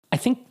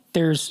think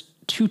there's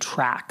two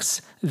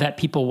tracks that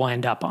people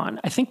wind up on.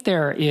 I think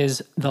there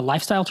is the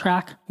lifestyle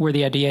track, where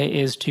the idea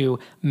is to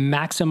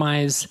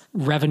maximize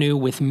revenue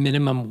with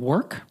minimum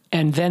work.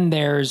 And then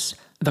there's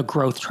the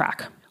growth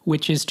track,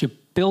 which is to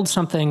build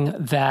something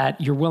that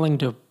you're willing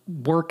to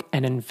work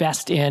and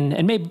invest in,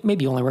 and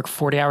maybe you only work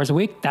 40 hours a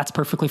week. That's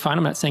perfectly fine.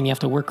 I'm not saying you have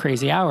to work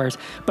crazy hours,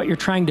 but you're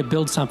trying to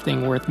build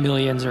something worth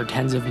millions or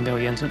tens of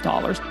millions of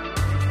dollars.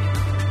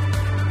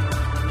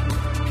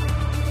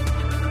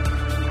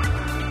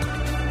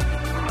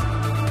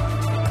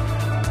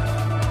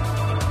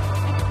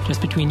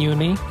 Just between you and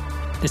me,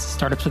 this is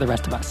Startups for the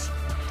Rest of Us.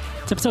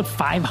 It's episode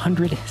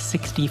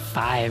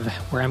 565,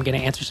 where I'm going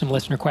to answer some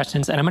listener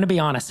questions. And I'm going to be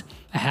honest,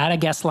 I had a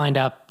guest lined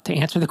up to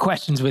answer the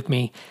questions with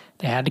me.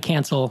 They had to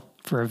cancel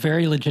for a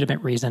very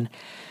legitimate reason.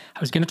 I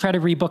was going to try to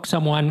rebook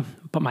someone,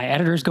 but my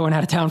editor's going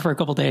out of town for a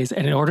couple days.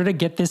 And in order to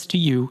get this to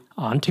you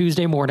on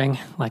Tuesday morning,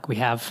 like we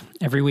have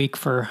every week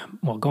for,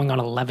 going on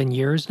 11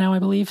 years now, I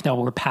believe. No,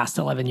 we're past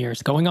 11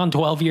 years, going on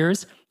 12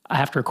 years. I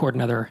have to record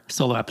another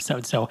solo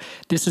episode. So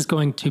this is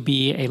going to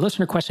be a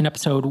listener question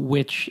episode,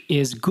 which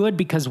is good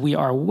because we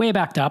are way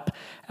backed up,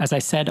 as I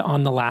said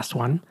on the last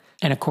one.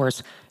 And of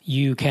course,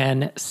 you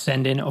can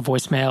send in a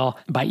voicemail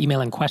by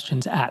emailing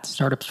questions at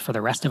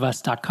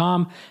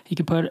startupsfortherestofus.com. You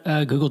can put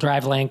a Google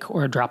Drive link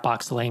or a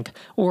Dropbox link,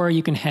 or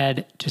you can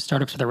head to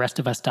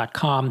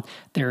startupsfortherestofus.com.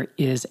 There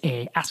is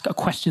a Ask a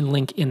Question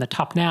link in the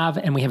top nav,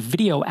 and we have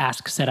video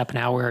ask set up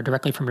now where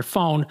directly from your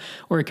phone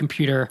or your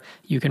computer,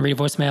 you can read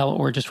a voicemail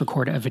or just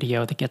record a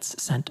video that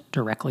gets sent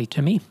directly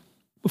to me.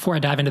 Before I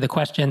dive into the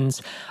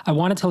questions, I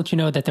wanted to let you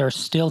know that there are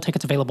still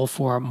tickets available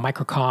for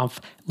MicroConf,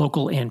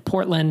 local in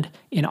Portland,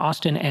 in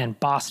Austin, and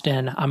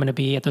Boston. I'm going to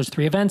be at those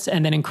three events,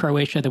 and then in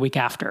Croatia the week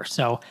after.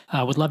 So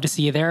I would love to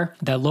see you there.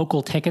 The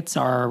local tickets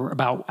are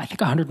about, I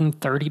think,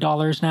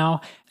 $130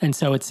 now. And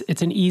so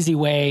it's an easy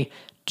way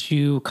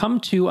to come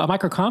to a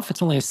MicroConf.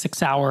 It's only a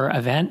 6-hour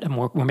event, and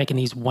we're making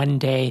these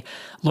one-day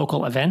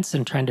local events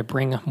and trying to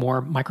bring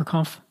more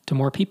MicroConf to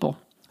more people.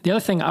 The other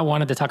thing I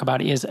wanted to talk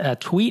about is a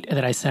tweet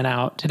that I sent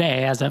out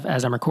today as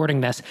I'm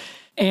recording this.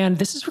 And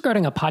this is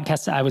regarding a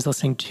podcast that I was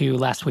listening to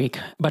last week.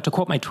 But to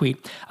quote my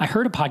tweet, I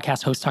heard a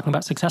podcast host talking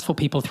about successful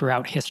people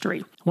throughout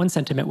history. One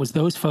sentiment was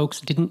those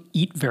folks didn't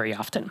eat very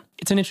often.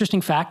 It's an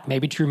interesting fact,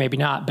 maybe true, maybe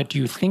not, but do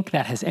you think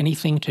that has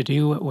anything to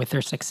do with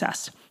their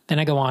success? Then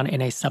I go on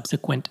in a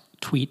subsequent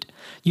tweet.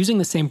 Using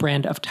the same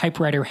brand of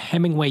typewriter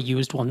Hemingway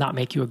used will not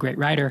make you a great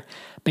writer.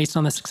 Based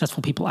on the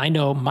successful people I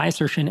know, my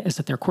assertion is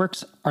that their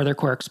quirks are their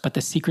quirks, but the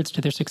secrets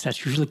to their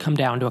success usually come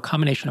down to a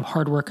combination of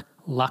hard work,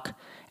 luck,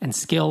 and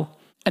skill.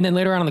 And then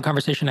later on in the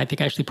conversation, I think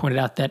I actually pointed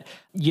out that,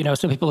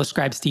 some people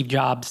ascribe Steve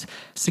Jobs'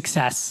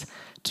 success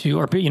to,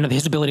 or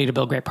his ability to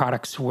build great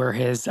products were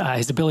his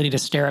ability to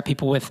stare at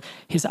people with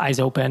his eyes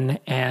open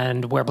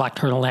and wear black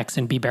turtlenecks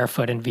and be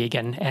barefoot and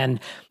vegan.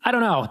 And I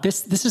don't know,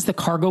 this is the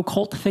cargo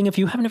cult thing. If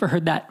you have never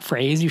heard that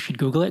phrase, you should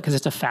Google it because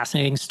it's a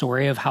fascinating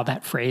story of how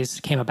that phrase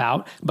came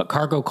about. But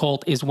cargo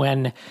cult is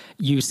when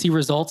you see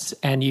results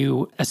and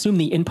you assume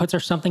the inputs are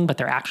something, but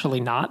they're actually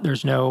not.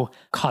 There's no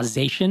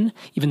causation,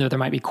 even though there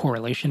might be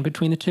correlation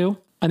between the two.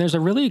 And there's a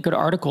really good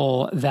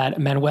article that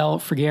Manuel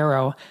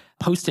Figueroa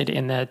posted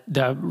in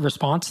the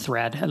response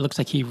thread. It looks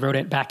like he wrote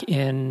it back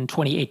in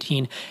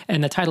 2018.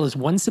 And the title is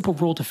One Simple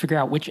Rule to Figure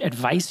Out Which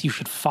Advice You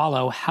Should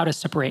Follow, How to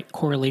Separate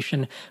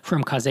Correlation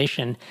from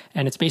Causation.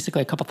 And it's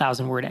basically a couple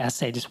 1,000-word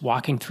essay just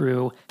walking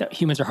through that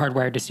humans are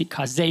hardwired to seek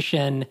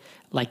causation,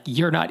 like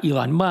you're not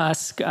Elon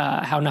Musk,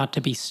 how not to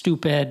be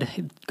stupid.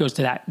 It goes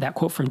to that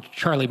quote from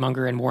Charlie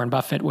Munger and Warren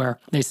Buffett where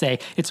they say,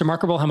 it's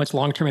remarkable how much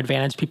long-term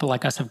advantage people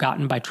like us have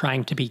gotten by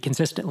trying to be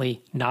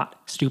consistently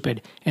not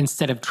stupid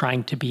instead of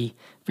trying to be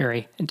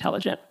very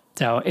intelligent.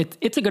 So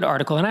it's a good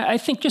article. And I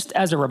think just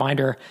as a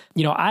reminder,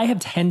 I have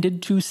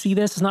tended to see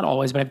this, it's not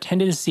always, but I've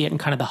tended to see it in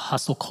kind of the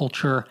hustle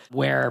culture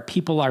where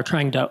people are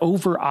trying to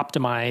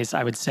over-optimize,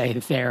 I would say,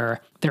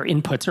 their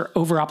inputs or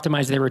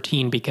over-optimize their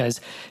routine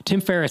because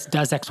Tim Ferriss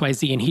does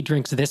XYZ and he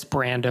drinks this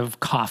brand of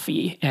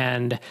coffee.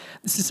 And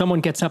someone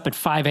gets up at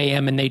 5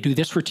 a.m. and they do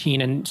this routine.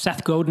 And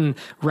Seth Godin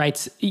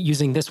writes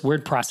using this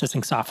word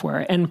processing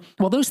software. And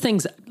while those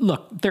things,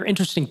 look, they're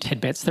interesting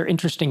tidbits, they're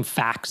interesting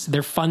facts,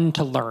 they're fun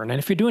to learn. And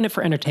if you're doing it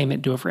for entertainment,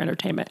 do it for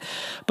entertainment.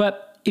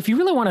 But if you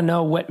really want to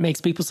know what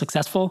makes people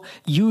successful,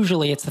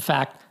 usually it's the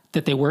fact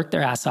that they work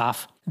their ass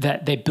off,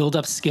 that they build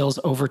up skills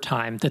over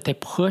time, that they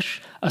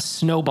push a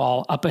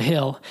snowball up a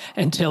hill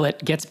until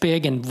it gets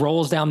big and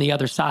rolls down the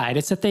other side.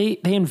 It's that they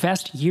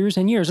invest years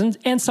and years,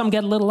 and some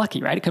get a little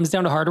lucky, right? It comes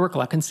down to hard work,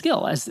 luck, and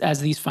skill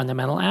as these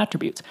fundamental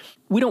attributes.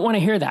 We don't want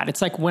to hear that.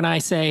 It's like when I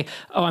say,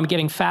 oh, I'm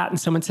getting fat, and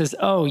someone says,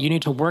 oh, you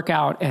need to work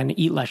out and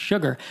eat less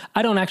sugar.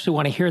 I don't actually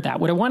want to hear that.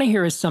 What I want to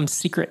hear is some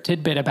secret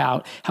tidbit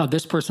about how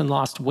this person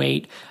lost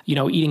weight,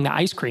 eating the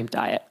ice cream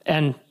diet.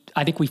 And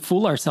I think we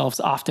fool ourselves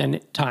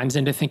oftentimes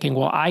into thinking,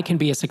 well, I can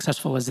be as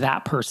successful as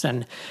that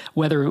person,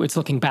 whether it's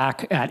looking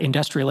back at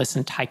industrialists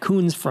and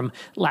tycoons from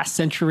last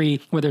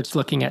century, whether it's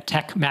looking at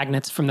tech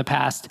magnates from the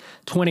past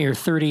 20 or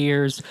 30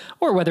 years,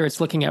 or whether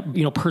it's looking at,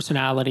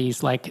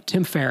 personalities like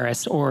Tim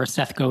Ferriss or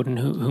Seth Godin,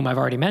 whom I've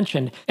already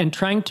mentioned, and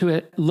trying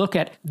to look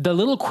at the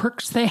little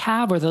quirks they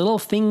have or the little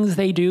things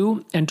they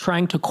do and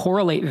trying to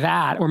correlate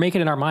that or make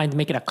it in our mind,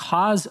 make it a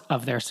cause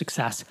of their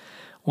success,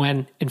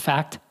 when in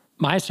fact,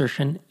 my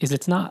assertion is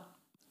it's not.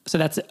 So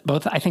that's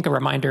both, I think, a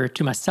reminder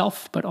to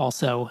myself, but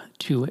also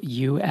to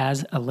you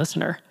as a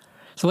listener.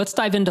 So let's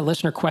dive into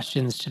listener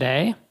questions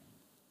today.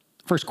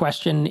 First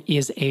question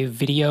is a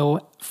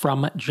video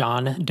from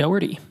John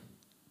Doherty.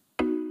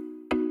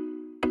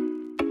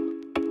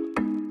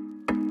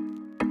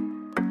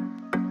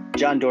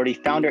 John Doherty,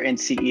 founder and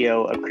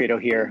CEO of Credo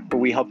here, where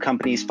we help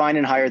companies find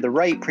and hire the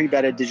right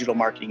pre-vetted digital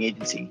marketing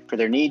agency for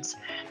their needs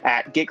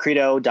at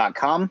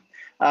getcredo.com.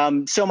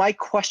 So my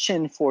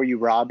question for you,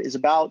 Rob, is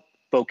about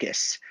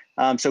focus.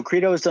 So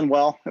Credo has done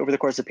well over the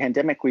course of the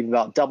pandemic. We've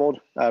about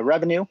doubled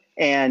revenue,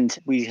 and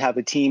we have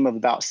a team of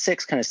about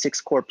six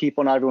core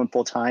people, not everyone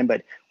full time,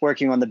 but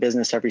working on the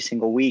business every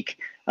single week.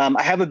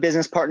 I have a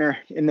business partner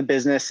in the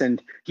business,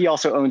 and he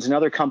also owns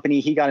another company.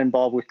 He got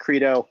involved with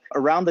Credo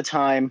around the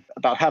time,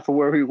 about half of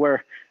where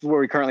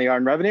we currently are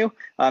in revenue.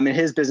 And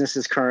his business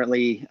is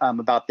currently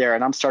about there,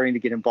 and I'm starting to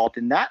get involved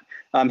in that.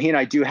 He and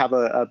I do have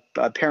a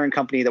parent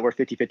company that we're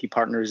 50-50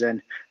 partners in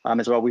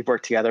as well. We've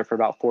worked together for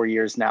about 4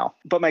 years now.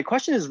 But my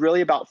question is really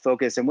about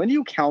focus. And when do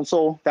you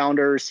counsel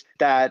founders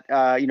that,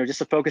 just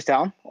to focus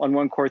down on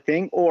one core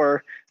thing,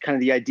 or kind of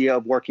the idea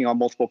of working on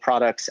multiple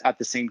products at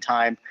the same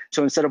time?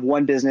 So instead of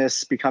one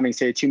business becoming,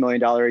 say, a $2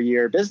 million a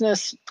year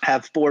business,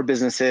 have four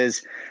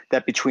businesses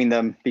that between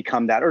them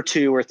become that, or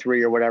two or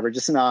three or whatever,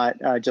 just not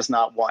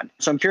one.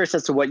 So I'm curious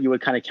as to what you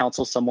would kind of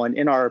counsel someone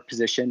in our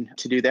position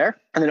to do there.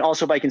 And then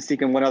also, if I can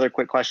sneak in one other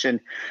quick question,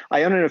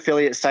 I own an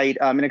affiliate site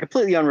in a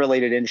completely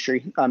unrelated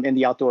industry in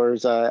the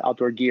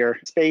outdoor gear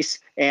space.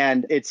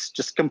 And it's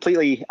just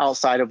completely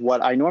outside of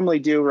what I normally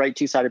do, right?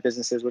 Two-sided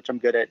businesses, which I'm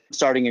good at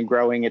starting and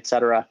growing, et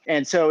cetera.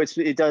 And so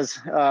it does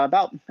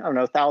about,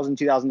 $1,000,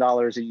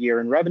 $2,000 a year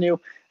in revenue.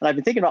 And I've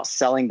been thinking about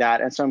selling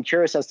that. And so I'm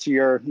curious as to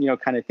your,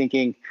 kind of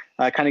thinking,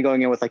 kind of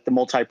going in with like the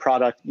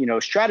multi-product,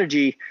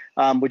 strategy.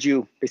 Would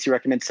you basically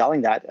recommend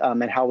selling that?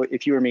 And how,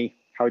 if you were me,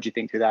 how would you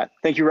think through that?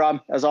 Thank you, Rob.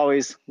 As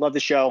always, love the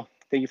show.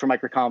 Thank you for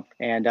MicroConf,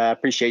 and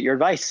appreciate your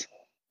advice.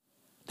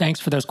 Thanks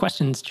for those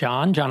questions,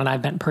 John. John and I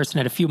have met in person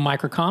at a few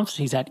MicroConfs.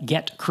 He's at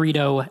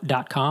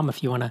getcredo.com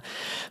if you want to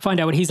find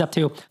out what he's up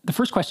to. The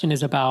first question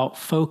is about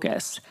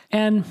focus.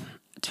 And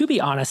to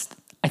be honest,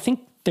 I think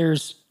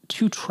there's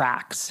two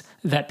tracks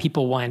that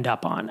people wind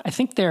up on. I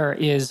think there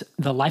is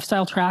the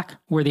lifestyle track,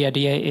 where the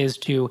idea is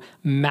to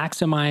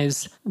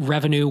maximize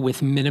revenue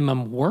with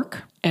minimum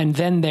work. And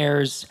then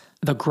there's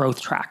the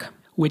growth track,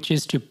 which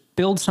is to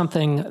build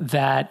something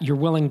that you're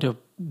willing to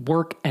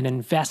work and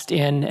invest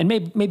in, and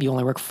maybe you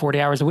only work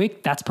 40 hours a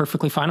week. That's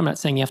perfectly fine. I'm not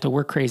saying you have to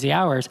work crazy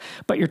hours,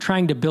 but you're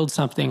trying to build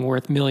something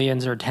worth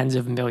millions or tens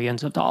of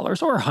millions of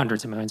dollars, or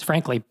hundreds of millions,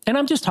 frankly. And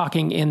I'm just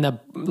talking in the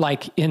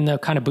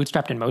kind of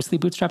bootstrapped and mostly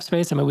bootstrapped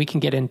space. I mean, we can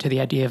get into the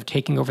idea of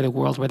taking over the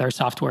world with our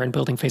software and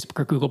building Facebook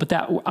or Google, but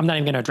that I'm not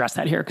even going to address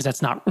that here because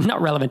that's not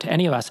relevant to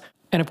any of us.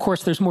 And of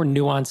course, there's more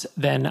nuance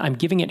than I'm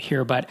giving it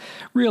here, but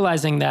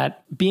realizing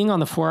that being on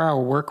the 4-hour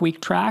work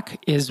week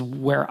track is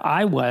where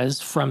I was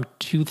from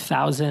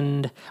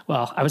 2000.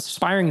 Well, I was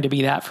aspiring to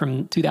be that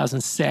from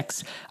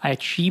 2006. I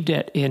achieved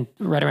it in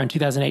right around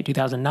 2008,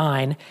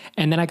 2009.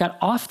 And then I got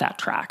off that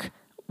track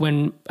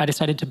when I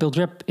decided to build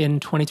Drip in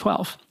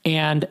 2012.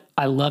 And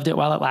I loved it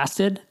while it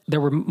lasted.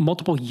 There were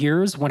multiple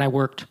years when I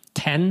worked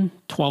 10,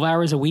 12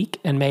 hours a week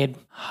and made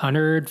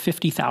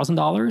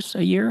 $150,000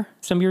 a year.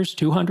 Some years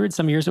 200,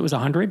 some years it was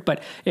 100,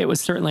 but it was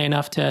certainly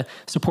enough to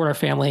support our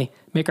family,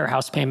 make our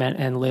house payment,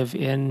 and live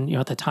in,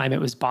 at the time it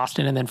was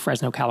Boston and then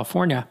Fresno,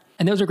 California.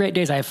 And those are great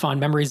days. I have fond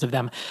memories of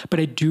them. But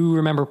I do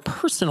remember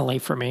personally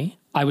for me,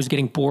 I was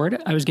getting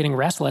bored, I was getting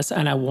restless,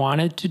 and I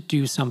wanted to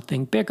do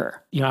something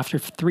bigger. After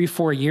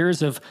 3-4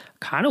 years of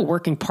kind of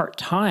working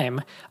part-time,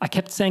 I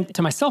kept saying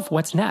to myself,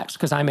 what's next?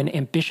 Because I'm an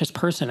ambitious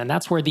person. And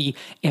that's where the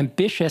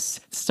ambitious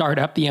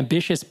startup, the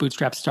ambitious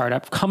bootstrap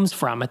startup comes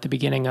from at the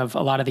beginning of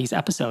a lot of these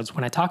episodes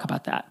when I talk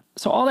about that.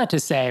 So all that to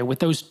say, with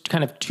those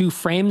kind of two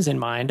frames in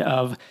mind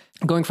of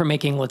going from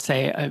making, let's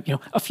say,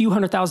 a few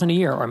 $100,000 a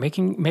year, or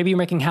maybe you're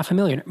making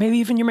 $500,000, maybe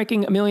even you're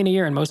making $1 million a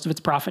year and most of it's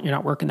profit, you're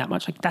not working that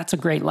much. Like, that's a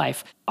great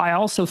life. I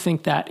also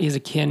think that is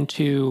akin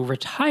to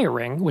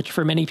retiring, which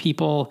for many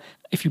people,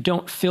 if you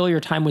don't fill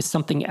your time with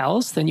something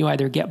else, then you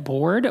either get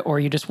bored or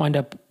you just wind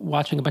up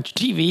watching a bunch of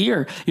TV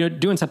or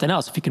doing something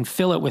else. If you can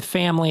fill it with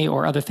family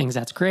or other things,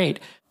 that's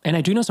great. And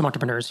I do know some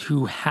entrepreneurs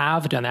who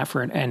have done that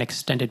for an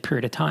extended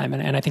period of time.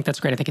 And I think that's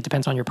great. I think it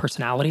depends on your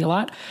personality a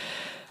lot.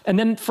 And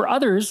then for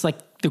others, like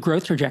the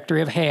growth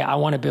trajectory of, hey, I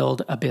want to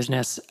build a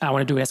business. I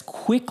want to do it as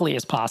quickly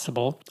as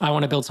possible. I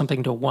want to build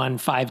something to 1,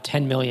 5,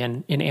 10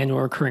 million in annual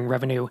recurring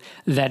revenue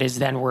that is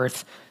then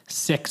worth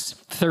 $6,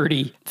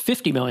 $30,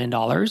 $50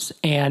 million.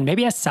 And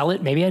maybe I sell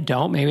it, maybe I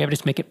don't, maybe I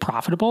just make it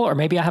profitable, or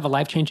maybe I have a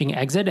life-changing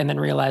exit and then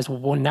realize,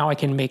 well, now I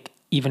can make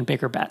even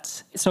bigger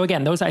bets. So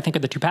again, those I think are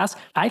the two paths.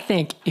 I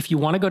think if you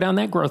want to go down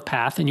that growth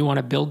path and you want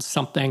to build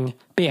something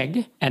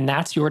big and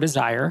that's your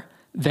desire,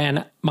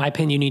 then my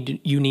opinion,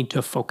 you need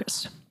to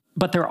focus.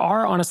 But there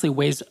are honestly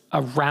ways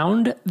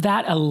around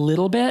that a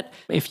little bit.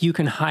 If you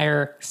can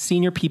hire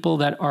senior people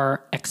that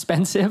are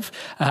expensive,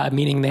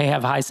 meaning they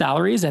have high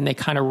salaries and they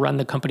kind of run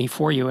the company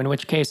for you, in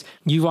which case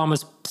you've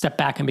almost stepped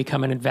back and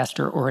become an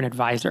investor or an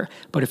advisor.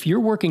 But if you're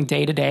working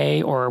day to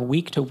day or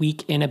week to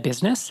week in a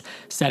business,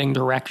 setting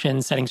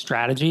direction, setting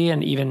strategy,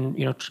 and even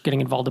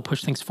getting involved to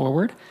push things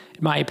forward,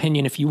 in my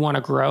opinion, if you want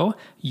to grow,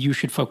 you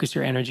should focus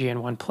your energy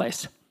in one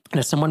place. And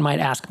if someone might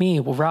ask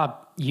me, well, Rob,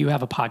 you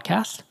have a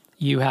podcast,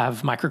 you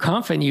have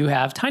MicroConf, and you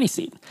have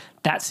TinySeed.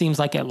 That seems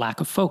like a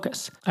lack of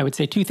focus. I would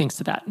say two things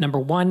to that. Number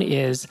one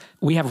is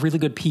we have really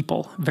good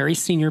people, very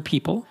senior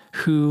people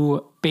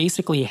who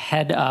basically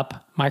head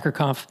up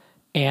MicroConf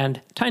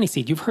and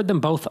TinySeed. You've heard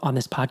them both on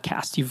this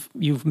podcast.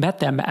 You've met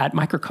them at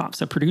MicroConf.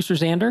 So producer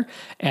Xander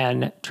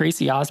and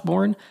Tracy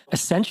Osborne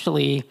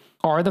essentially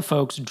are the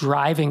folks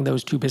driving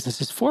those two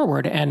businesses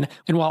forward. And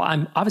while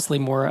I'm obviously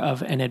more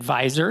of an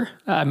advisor,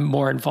 I'm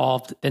more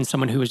involved than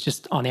someone who is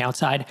just on the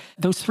outside,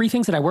 those three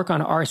things that I work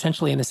on are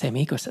essentially in the same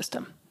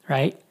ecosystem,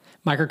 right?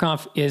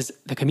 MicroConf is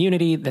the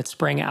community that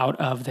sprang out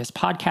of this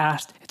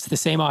podcast. It's the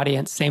same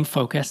audience, same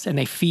focus, and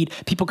they feed.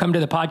 People come to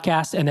the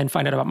podcast and then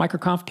find out about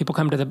MicroConf. People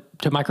come to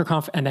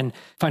MicroConf and then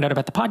find out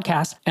about the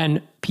podcast.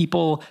 And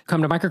people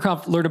come to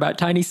MicroConf, learn about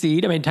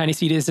TinySeed. I mean,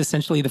 TinySeed is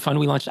essentially the fund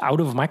we launched out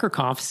of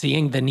MicroConf,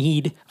 seeing the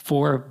need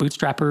for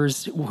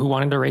bootstrappers who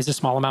wanted to raise a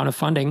small amount of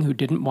funding, who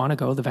didn't want to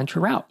go the venture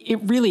route.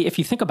 It really, if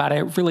you think about it,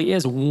 it really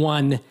is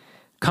one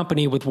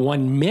company with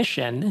one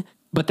mission,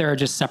 but there are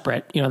just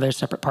separate, there's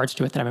separate parts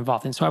to it that I'm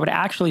involved in. So I would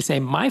actually say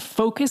my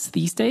focus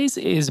these days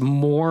is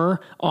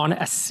more on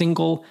a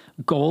single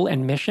goal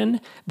and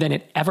mission than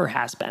it ever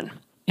has been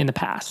in the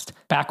past.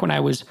 Back when I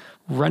was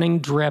running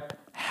Drip,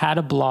 had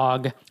a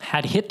blog,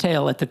 had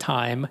Hittail at the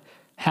time,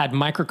 had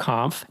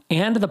MicroConf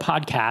and the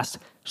podcast,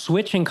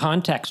 switching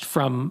context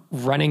from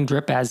running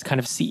Drip as kind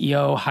of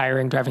CEO,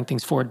 hiring, driving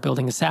things forward,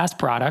 building a SaaS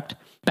product,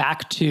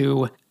 back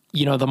to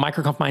the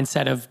MicroConf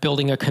mindset of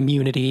building a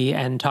community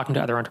and talking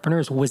to other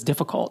entrepreneurs was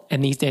difficult.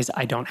 And these days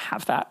I don't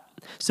have that.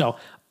 So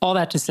all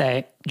that to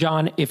say,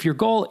 John, if your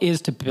goal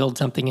is to build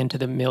something into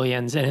the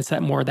millions and it's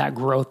that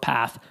growth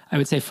path, I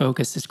would say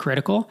focus is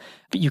critical.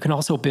 But you can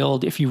also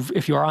build, if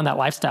you are on that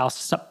lifestyle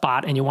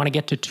spot and you want to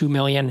get to 2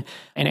 million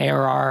in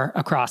ARR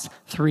across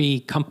 3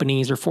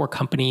 companies or 4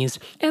 companies,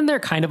 and they're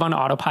kind of on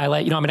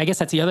autopilot. I guess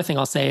that's the other thing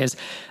I'll say is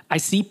I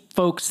see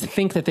folks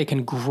think that they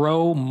can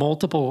grow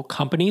multiple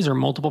companies or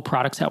multiple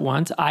products at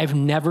once. I've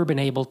never been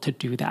able to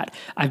do that.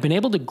 I've been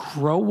able to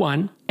grow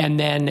one and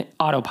then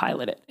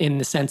autopilot it in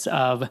the sense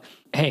of,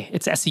 hey,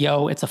 it's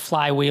SEO, it's a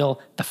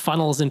flywheel, the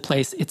funnel's in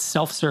place, it's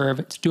self-serve,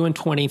 it's doing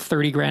 20,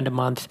 30 grand a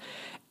month,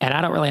 and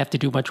I don't really have to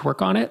do much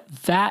work on it.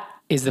 That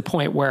is the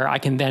point where I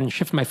can then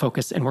shift my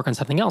focus and work on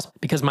something else,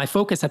 because my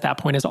focus at that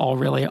point is all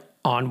really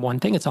on one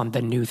thing. It's on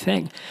the new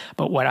thing.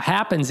 But what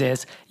happens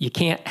is you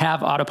can't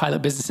have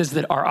autopilot businesses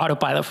that are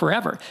autopilot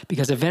forever,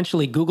 because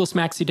eventually Google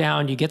smacks you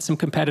down, you get some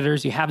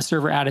competitors, you have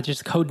server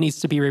outages, code needs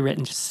to be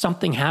rewritten, just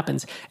something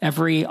happens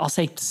every, I'll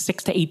say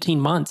 6 to 18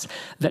 months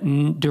that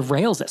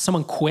derails it.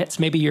 Someone quits.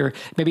 Maybe you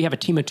have a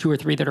team of 2 or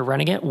 3 that are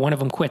running it. One of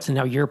them quits. And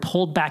now you're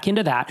pulled back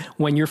into that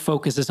when your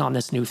focus is on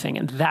this new thing.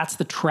 And that's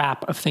the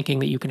trap of thinking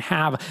that you can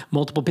have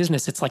multiple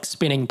business. It's like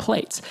spinning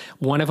plates.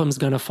 One of them is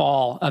going to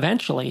fall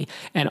eventually.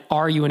 And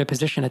are you in a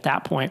position at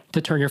that point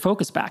to turn your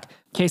focus back?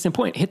 Case in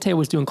point, Hittail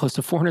was doing close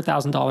to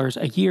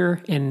 $400,000 a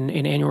year in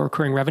annual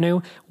recurring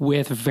revenue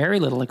with very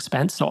little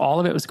expense. So all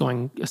of it was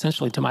going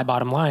essentially to my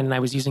bottom line. And I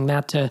was using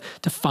that to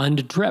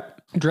fund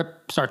Drip.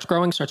 Drip starts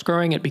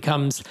growing. It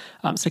becomes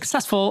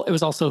successful. It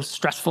was also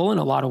stressful and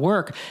a lot of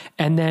work.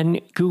 And then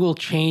Google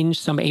changed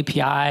some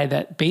API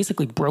that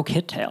basically broke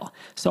Hittail.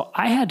 So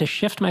I had to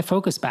shift my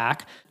focus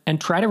back and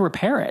try to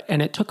repair it.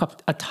 And it took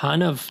a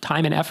ton of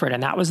time and effort.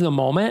 And that was the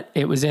moment,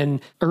 it was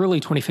in early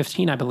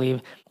 2015, I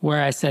believe,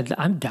 where I said,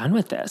 I'm done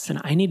with this and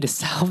I need to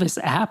sell this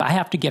app. I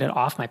have to get it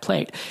off my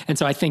plate. And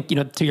so I think,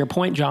 to your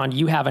point, John,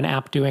 you have an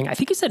app doing, I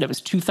think you said it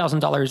was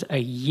 $2,000 a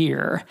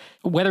year.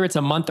 Whether it's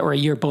a month or a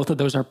year, both of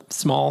those are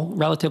small,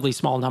 relatively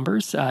small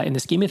numbers in the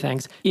scheme of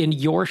things. In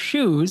your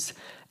shoes,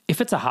 if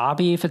it's a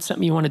hobby, if it's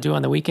something you want to do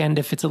on the weekend,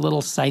 if it's a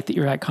little site that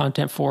you write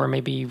content for,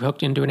 maybe you've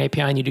hooked into an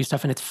API and you do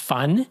stuff and it's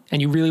fun and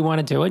you really want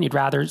to do it and you'd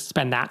rather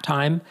spend that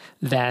time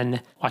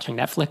than watching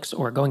Netflix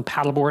or going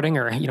paddleboarding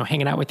or,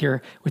 hanging out with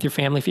your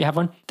family if you have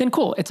one, then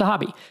cool, it's a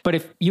hobby. But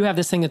if you have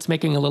this thing that's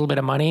making a little bit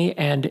of money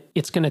and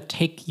it's going to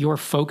take your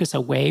focus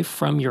away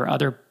from your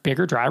other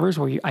bigger drivers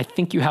where I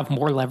think you have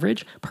more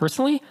leverage,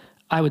 personally,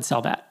 I would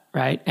sell that.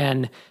 right?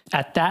 And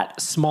at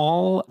that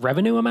small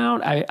revenue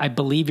amount, I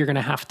believe you're going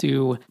to have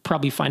to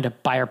probably find a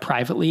buyer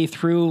privately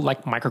through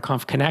like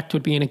Microconf Connect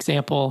would be an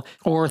example,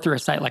 or through a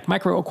site like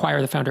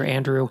MicroAcquire. The founder,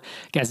 Andrew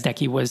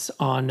Gazdecki, was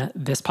on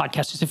this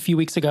podcast just a few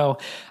weeks ago.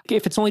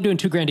 If it's only doing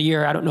 $2,000 a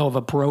year, I don't know of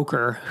a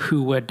broker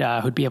who would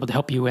be able to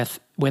help you with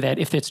it.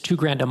 If it's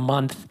 $2,000 a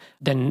month,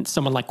 then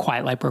someone like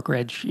Quiet Light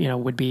Brokerage,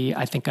 would be,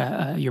 I think,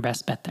 your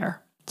best bet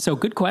there. So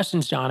good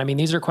questions, John. I mean,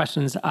 these are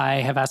questions I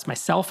have asked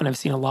myself, and I've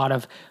seen a lot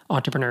of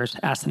entrepreneurs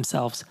ask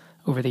themselves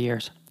over the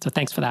years. So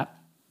thanks for that.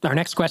 Our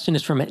next question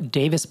is from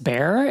Davis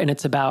Bear, and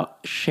it's about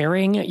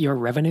sharing your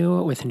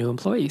revenue with new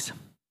employees.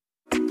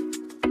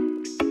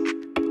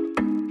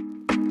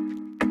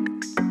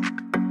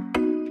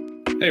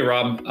 Hey,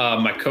 Rob.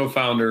 My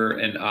co-founder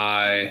and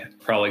I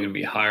probably going to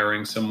be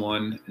hiring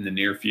someone in the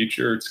near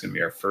future. It's going to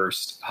be our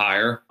first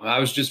hire. I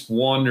was just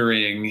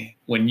wondering,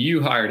 when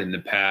you hired in the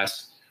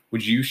past,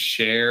 would you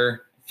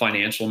share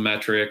financial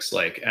metrics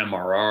like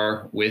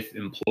MRR with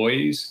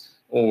employees,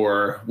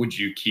 or would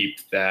you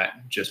keep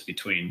that just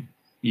between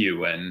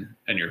you and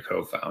your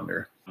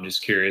co-founder? I'm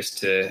just curious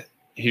to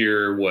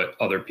hear what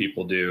other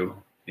people do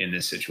in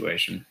this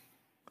situation.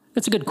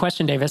 That's a good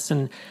question, Davis.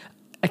 And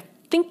I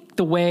think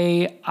the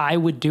way I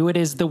would do it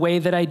is the way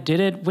that I did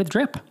it with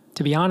Drip.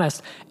 To be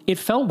honest, it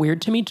felt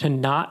weird to me to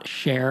not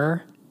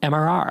share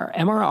MRR.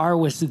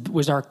 MRR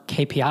was our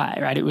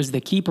KPI, right? It was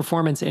the key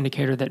performance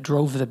indicator that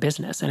drove the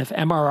business. And if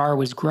MRR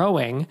was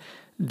growing,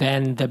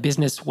 then the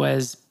business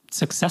was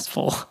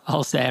successful,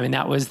 I'll say. I mean,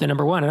 that was the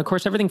number one. And of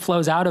course, everything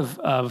flows out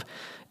of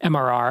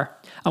MRR.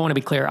 I want to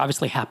be clear,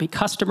 obviously happy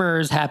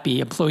customers,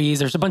 happy employees,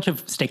 there's a bunch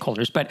of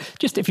stakeholders, but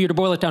just if you were to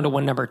boil it down to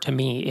one number, to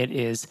me, it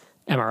is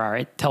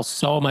MRR. It tells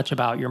so much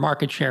about your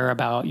market share,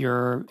 about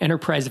your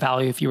enterprise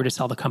value if you were to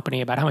sell the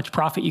company, about how much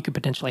profit you could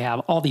potentially have,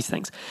 all these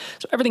things.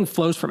 So everything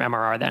flows from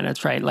MRR then.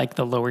 It's right, like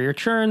the lower your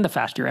churn, the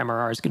faster your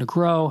MRR is going to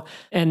grow.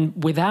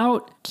 And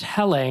without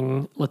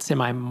telling, let's say,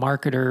 my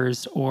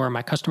marketers or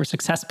my customer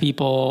success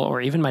people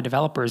or even my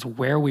developers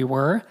where we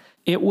were,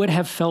 it would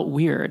have felt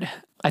weird.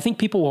 I think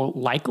people will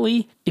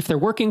likely, if they're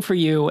working for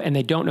you and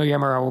they don't know your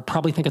MRR, will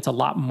probably think it's a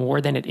lot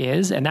more than it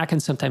is. And that can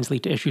sometimes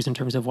lead to issues in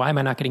terms of, why am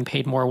I not getting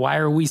paid more? Why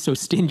are we so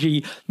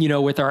stingy,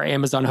 with our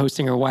Amazon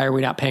hosting? Or why are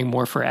we not paying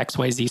more for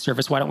XYZ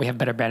service? Why don't we have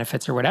better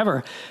benefits or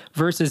whatever?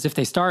 Versus if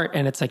they start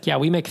and it's like, yeah,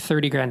 we make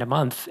 $30,000 a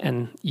month,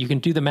 and you can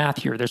do the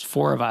math here. There's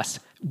 4 of us.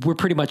 We're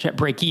pretty much at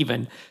break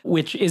even,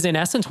 which is in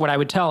essence what I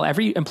would tell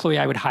every employee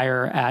I would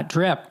hire at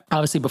Drip,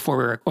 obviously before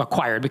we were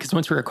acquired, because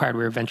once we were acquired,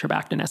 we were venture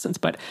backed in essence.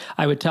 But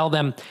I would tell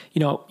them,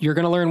 you're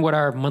going to learn what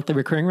our monthly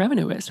recurring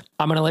revenue is.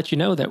 I'm going to let you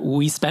know that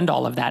we spend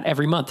all of that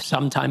every month,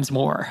 sometimes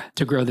more,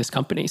 to grow this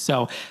company.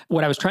 So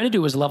what I was trying to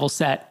do was level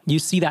set. You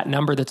see that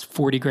number that's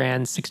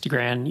 $40,000,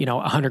 $60,000,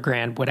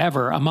 $100,000,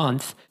 whatever a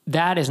month.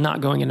 That is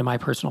not going into my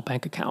personal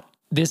bank account.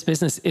 This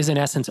business is in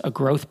essence a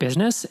growth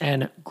business,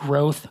 and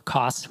growth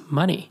costs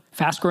money.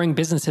 Fast-growing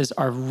businesses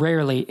are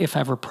rarely, if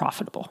ever,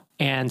 profitable.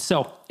 And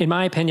so, in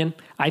my opinion,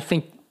 I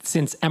think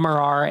since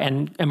MRR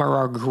and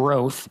MRR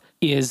growth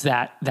is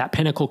that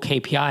pinnacle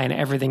KPI, and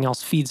everything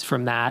else feeds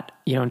from that,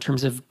 in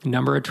terms of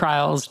number of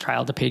trials,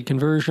 trial to paid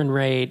conversion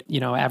rate,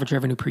 average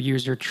revenue per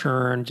user,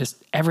 churn,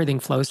 just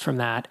everything flows from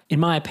that. In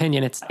my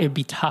opinion, it'd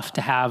be tough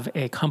to have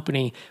a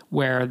company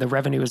where the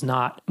revenue is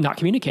not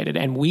communicated.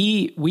 And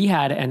we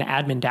had an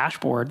admin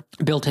dashboard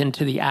built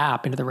into the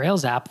app, into the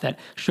Rails app, that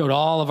showed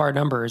all of our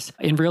numbers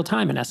in real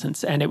time, in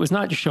essence. And it was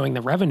not just showing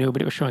the revenue,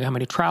 but it was showing how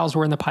many trials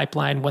were in the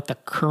pipeline, what the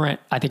current,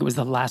 I think it was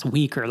the last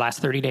week or last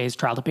 30 days,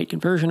 trial to paid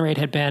conversion rate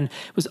had been.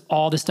 It was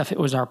all this stuff. It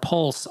was our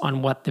pulse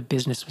on what the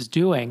business was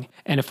doing.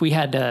 And if we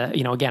had to,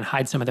 again,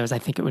 hide some of those, I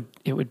think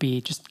it would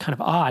be just kind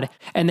of odd.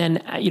 And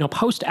then,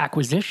 post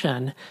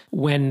acquisition,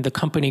 when the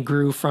company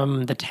grew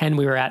from the 10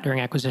 we were at during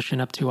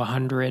acquisition up to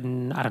 100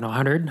 and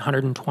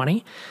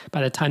 120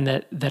 by the time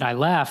that I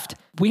left,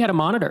 we had a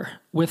monitor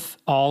with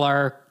all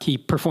our key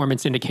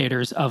performance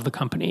indicators of the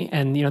company.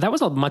 And, that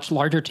was a much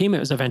larger team. It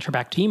was a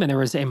venture-backed team. And there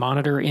was a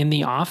monitor in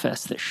the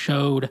office that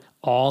showed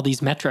all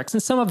these metrics.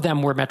 And some of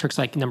them were metrics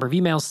like number of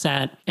emails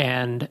sent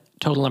and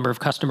total number of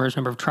customers,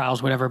 number of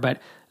trials, whatever.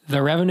 But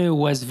the revenue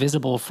was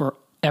visible for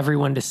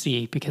everyone to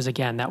see because,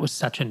 again, that was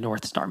such a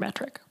North Star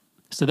metric.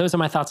 So those are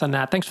my thoughts on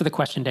that. Thanks for the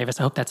question, Davis.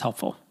 I hope that's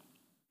helpful.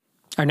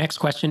 Our next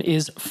question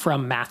is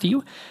from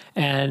Matthew,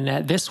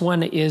 and this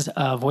one is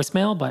a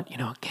voicemail, but,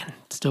 again,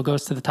 it still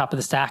goes to the top of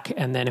the stack.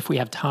 And then if we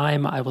have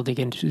time, I will dig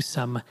into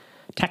some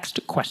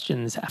text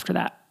questions after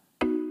that.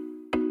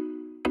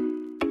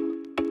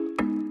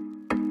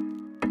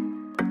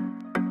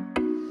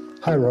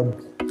 Hi, Rob.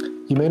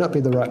 You may not be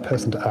the right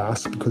person to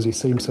ask because you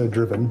seem so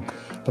driven,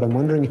 but I'm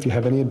wondering if you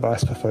have any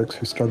advice for folks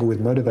who struggle with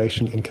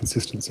motivation and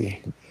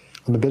consistency.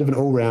 I'm a bit of an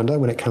all-rounder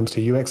when it comes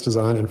to UX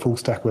design and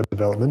full-stack web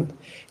development,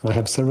 and I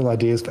have several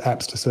ideas for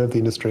apps to serve the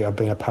industry I've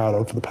been a part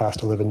of for the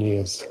past 11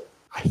 years.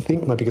 I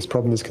think my biggest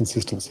problem is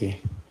consistency.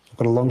 I've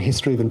got a long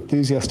history of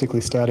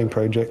enthusiastically starting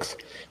projects,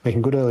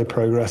 making good early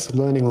progress,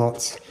 learning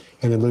lots,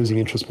 and then losing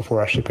interest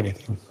before I ship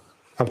anything.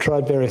 I've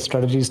tried various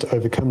strategies to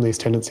overcome these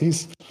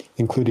tendencies,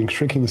 including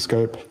shrinking the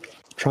scope,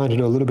 trying to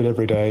do a little bit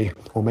every day,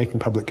 or making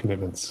public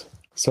commitments.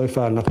 So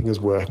far, nothing has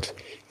worked,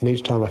 and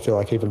each time I feel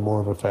like even more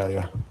of a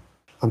failure.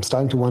 I'm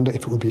starting to wonder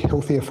if it would be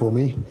healthier for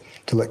me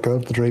to let go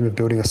of the dream of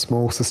building a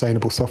small,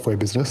 sustainable software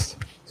business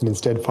and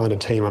instead find a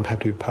team I'm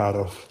happy to be part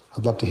of.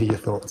 I'd love to hear your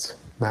thoughts.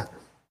 Matt.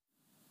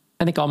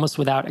 I think almost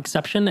without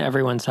exception,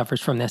 everyone suffers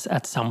from this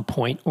at some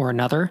point or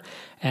another.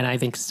 And I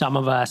think some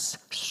of us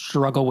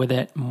struggle with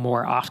it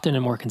more often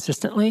and more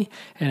consistently.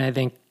 And I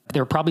think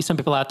there are probably some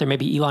people out there,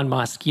 maybe Elon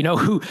Musk,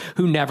 who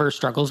never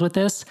struggles with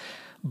this.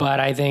 But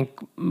I think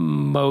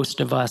most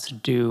of us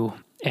do.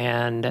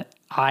 And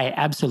I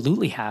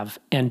absolutely have.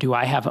 And do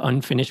I have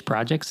unfinished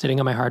projects sitting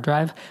on my hard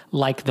drive?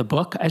 Like the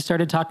book I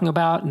started talking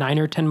about 9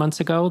 or 10 months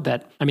ago,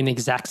 that I'm in the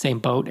exact same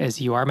boat as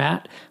you are,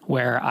 Matt,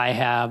 where I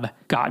have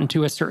gotten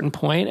to a certain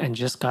point and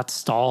just got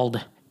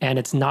stalled. And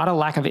it's not a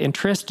lack of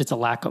interest, it's a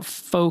lack of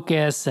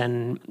focus,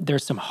 and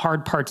there's some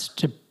hard parts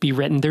to be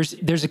written.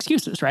 There's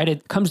excuses, right?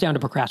 It comes down to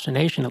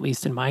procrastination, at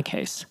least in my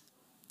case.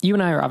 You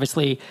and I are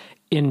obviously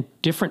in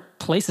different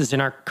places in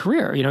our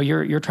career.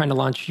 You're trying to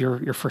launch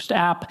your first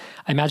app.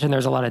 I imagine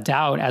there's a lot of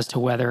doubt as to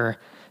whether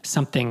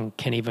something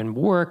can even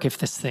work, if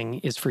this thing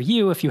is for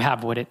you, if you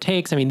have what it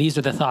takes. I mean, these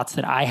are the thoughts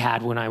that I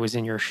had when I was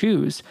in your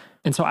shoes.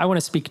 And so I want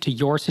to speak to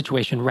your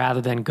situation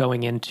rather than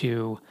going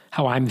into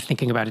how I'm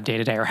thinking about it day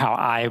to day, or how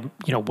I,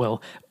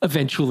 will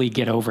eventually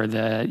get over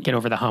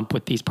the hump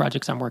with these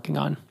projects I'm working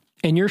on.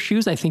 In your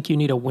shoes, I think you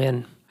need a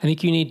win. I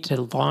think you need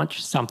to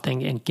launch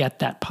something and get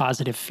that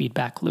positive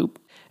feedback loop.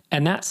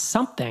 And that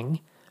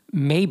something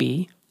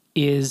maybe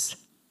is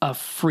a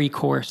free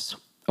course,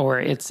 or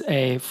it's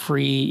a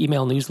free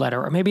email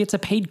newsletter, or maybe it's a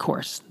paid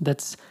course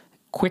that's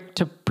quick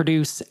to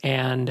produce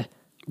and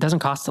doesn't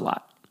cost a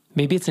lot.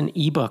 Maybe it's an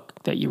ebook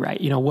that you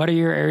write. What are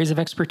your areas of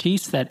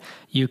expertise that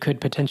you could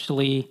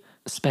potentially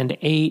spend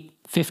 8,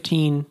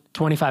 15,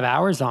 25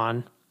 hours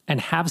on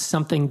and have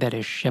something that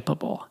is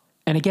shippable?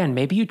 And again,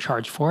 maybe you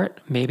charge for it,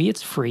 maybe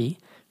it's free,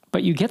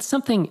 but you get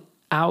something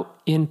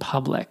out in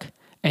public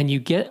and you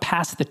get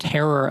past the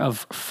terror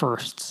of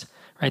firsts,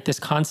 right? This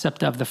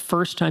concept of the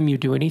first time you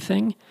do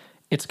anything,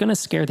 it's going to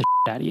scare the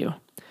shit out of you.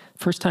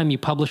 First time you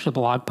publish a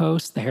blog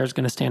post, the hair's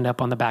going to stand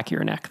up on the back of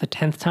your neck. The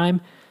 10th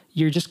time,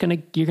 you're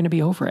going to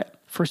be over it.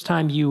 First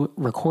time you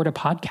record a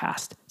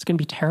podcast, it's going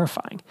to be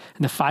terrifying.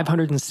 And the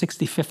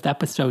 565th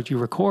episode you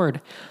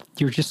record,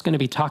 you're just going to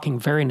be talking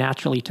very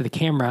naturally to the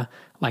camera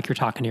like you're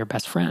talking to your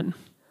best friend.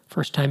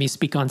 First time you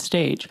speak on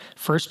stage,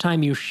 first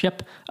time you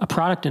ship a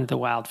product into the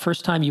wild,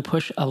 first time you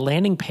push a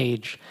landing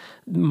page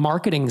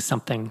marketing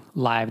something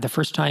live, the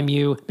first time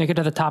you make it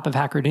to the top of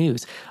Hacker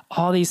News.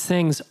 All these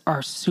things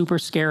are super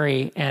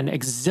scary and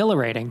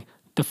exhilarating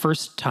the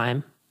first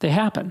time they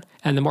happen.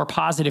 And the more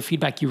positive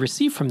feedback you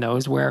receive from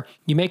those, where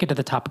you make it to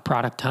the top of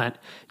Product Hunt,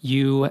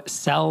 you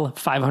sell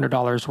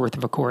 $500 worth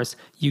of a course,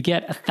 you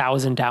get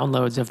 1,000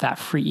 downloads of that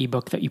free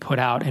ebook that you put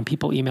out, and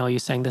people email you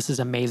saying, "This is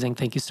amazing.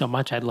 Thank you so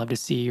much. I'd love to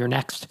see your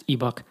next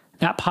ebook."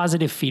 That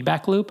positive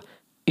feedback loop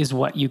is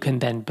what you can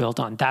then build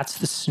on. That's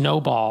the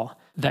snowball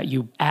that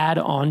you add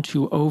on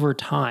to over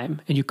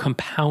time, and you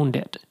compound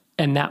it.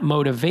 And that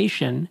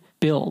motivation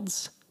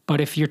builds. But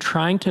if you're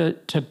trying to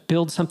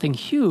build something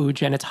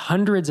huge and it's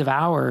hundreds of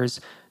hours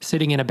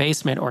sitting in a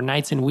basement or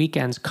nights and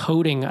weekends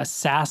coding a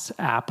SaaS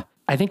app,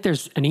 I think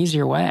there's an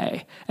easier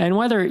way. And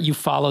whether you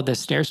follow the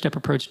stair-step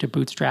approach to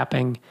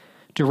bootstrapping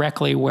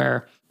directly,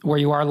 where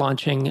you are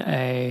launching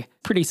a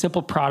pretty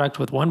simple product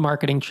with one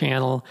marketing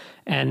channel,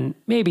 and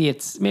maybe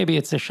it's a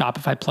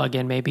Shopify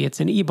plugin, maybe it's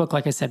an ebook,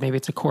 like I said, maybe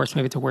it's a course,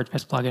 maybe it's a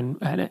WordPress plugin,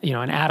 and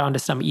an add-on to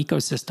some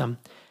ecosystem,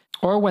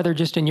 or whether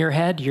just in your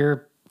head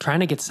you're trying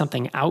to get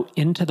something out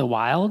into the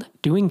wild,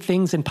 doing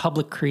things in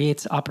public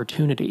creates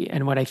opportunity.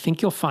 And what I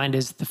think you'll find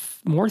is the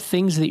more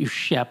things that you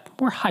ship,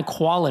 more high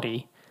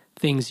quality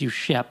things you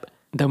ship,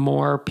 the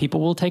more people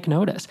will take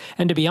notice.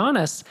 And to be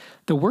honest,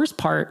 the worst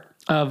part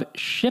of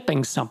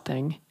shipping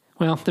something,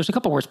 well, there's a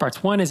couple worst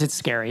parts. One is it's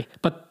scary,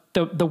 but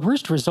the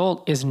worst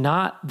result is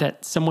not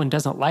that someone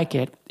doesn't like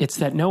it, it's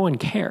that no one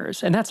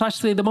cares. And that's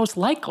actually the most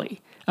likely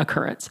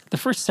occurrence. The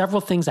first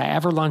several things I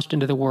ever launched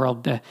into the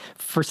world, the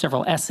first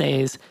several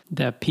essays,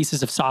 the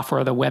pieces of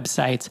software, the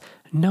websites,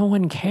 no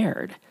one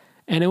cared.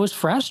 And it was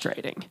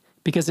frustrating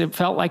because it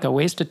felt like a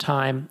waste of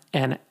time.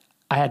 And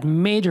I had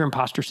major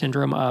imposter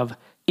syndrome of,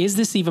 is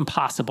this even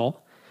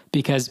possible?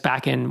 Because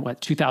back in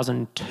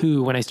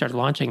 2002, when I started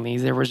launching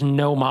these, there was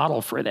no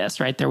model for this,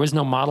 right? There was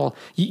no model.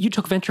 You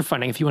took venture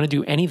funding if you want to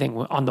do anything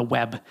on the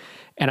web.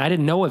 And I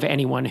didn't know of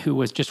anyone who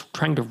was just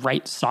trying to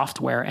write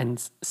software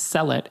and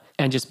sell it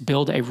and just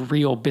build a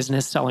real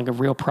business selling a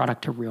real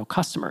product to real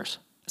customers.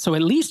 So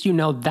at least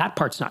that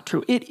part's not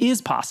true. It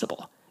is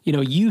possible.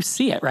 You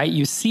see it, right?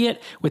 You see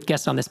it with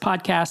guests on this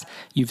podcast.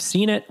 You've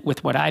seen it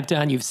with what I've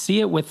done. You see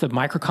it with the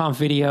MicroConf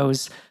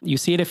videos. You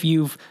see it if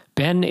you've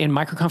been in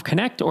MicroConf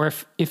Connect, or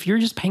if you're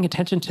just paying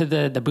attention to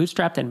the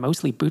bootstrapped and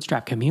mostly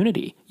bootstrap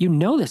community.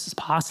 This is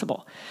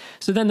possible.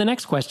 So then the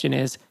next question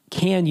is,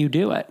 can you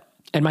do it?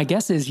 And my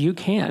guess is you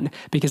can,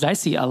 because I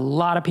see a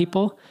lot of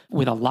people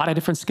with a lot of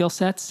different skill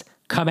sets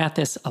come at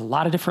this a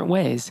lot of different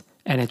ways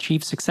and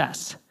achieve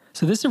success.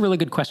 So this is a really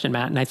good question,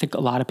 Matt. And I think a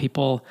lot of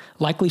people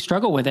likely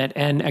struggle with it.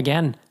 And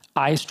again,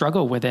 I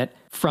struggle with it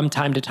from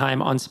time to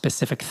time on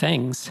specific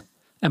things.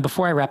 And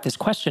before I wrap this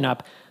question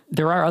up,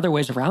 there are other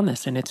ways around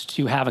this. And it's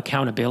to have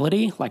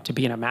accountability, like to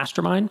be in a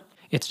mastermind.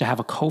 It's to have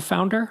a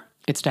co-founder.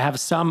 It's to have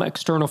some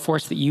external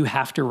force that you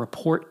have to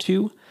report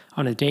to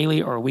on a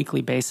daily or a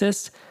weekly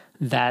basis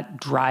that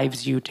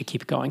drives you to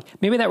keep going.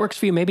 Maybe that works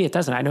for you. Maybe it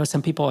doesn't. I know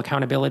some people,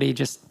 accountability is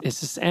just,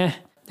 it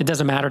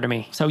doesn't matter to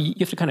me. So you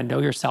have to kind of know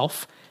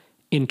yourself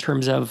in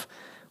terms of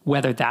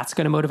whether that's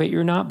going to motivate you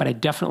or not. But I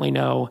definitely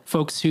know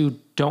folks who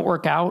don't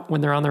work out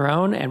when they're on their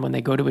own, and when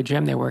they go to a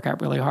gym, they work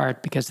out really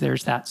hard because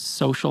there's that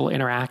social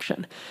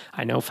interaction.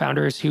 I know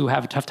founders who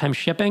have a tough time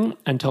shipping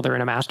until they're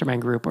in a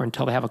mastermind group or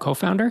until they have a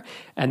co-founder,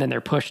 and then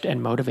they're pushed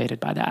and motivated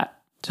by that.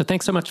 So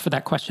thanks so much for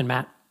that question,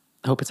 Matt.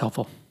 I hope it's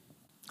helpful.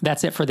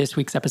 That's it for this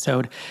week's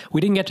episode. We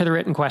didn't get to the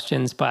written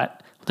questions,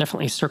 but we'll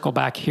definitely circle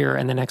back here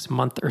in the next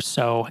month or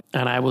so.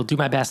 And I will do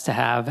my best to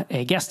have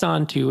a guest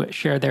on to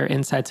share their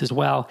insights as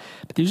well.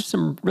 But these are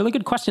some really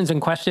good questions, and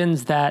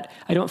questions that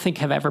I don't think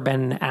have ever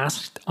been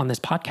asked on this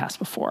podcast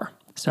before.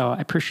 So I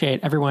appreciate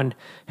everyone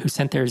who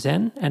sent theirs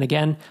in. And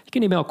again, you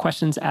can email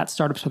questions at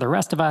Startups for the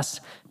Rest of Us,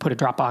 put a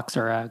Dropbox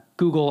or a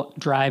Google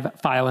Drive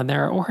file in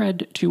there, or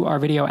head to our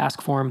video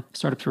ask form,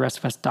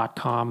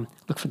 startupsfortherestofus.com.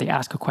 Look for the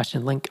Ask a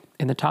Question link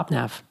in the top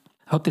nav.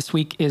 I hope this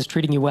week is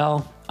treating you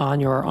well on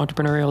your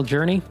entrepreneurial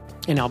journey,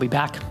 and I'll be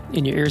back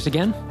in your ears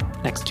again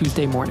next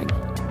Tuesday morning.